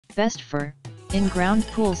Best for in-ground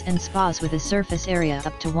pools and spas with a surface area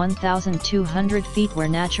up to 1,200 feet where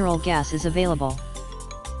natural gas is available.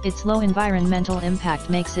 Its low environmental impact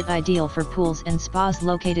makes it ideal for pools and spas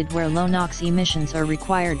located where low NOx emissions are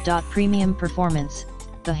required. Premium performance.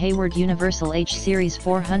 The Hayward Universal H Series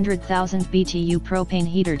 400,000 BTU propane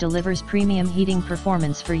heater delivers premium heating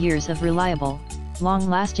performance for years of reliable,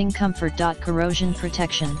 long-lasting comfort. Corrosion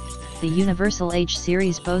protection. The Universal H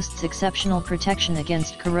Series boasts exceptional protection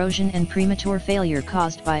against corrosion and premature failure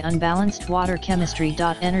caused by unbalanced water chemistry.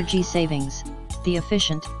 Energy savings. The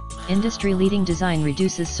efficient, industry-leading design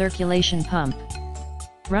reduces circulation pump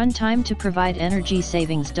run time to provide energy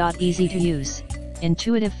savings. Easy to use.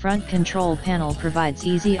 Intuitive front control panel provides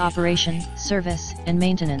easy operation, service, and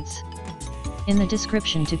maintenance. In the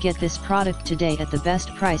description to get this product today at the best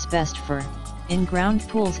price. Best for in-ground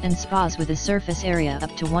pools and spas with a surface area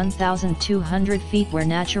up to 1,200 feet where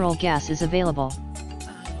natural gas is available.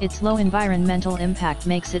 Its low environmental impact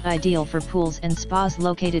makes it ideal for pools and spas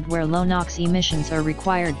located where low NOx emissions are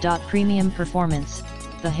required. Premium performance.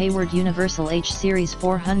 The Hayward Universal H Series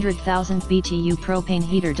 400,000 BTU propane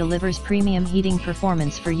heater delivers premium heating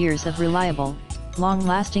performance for years of reliable,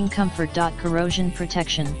 long-lasting comfort. Corrosion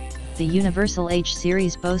protection. The Universal H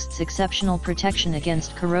Series boasts exceptional protection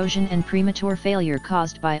against corrosion and premature failure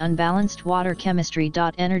caused by unbalanced water chemistry.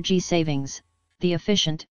 Energy savings. The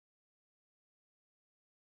efficient,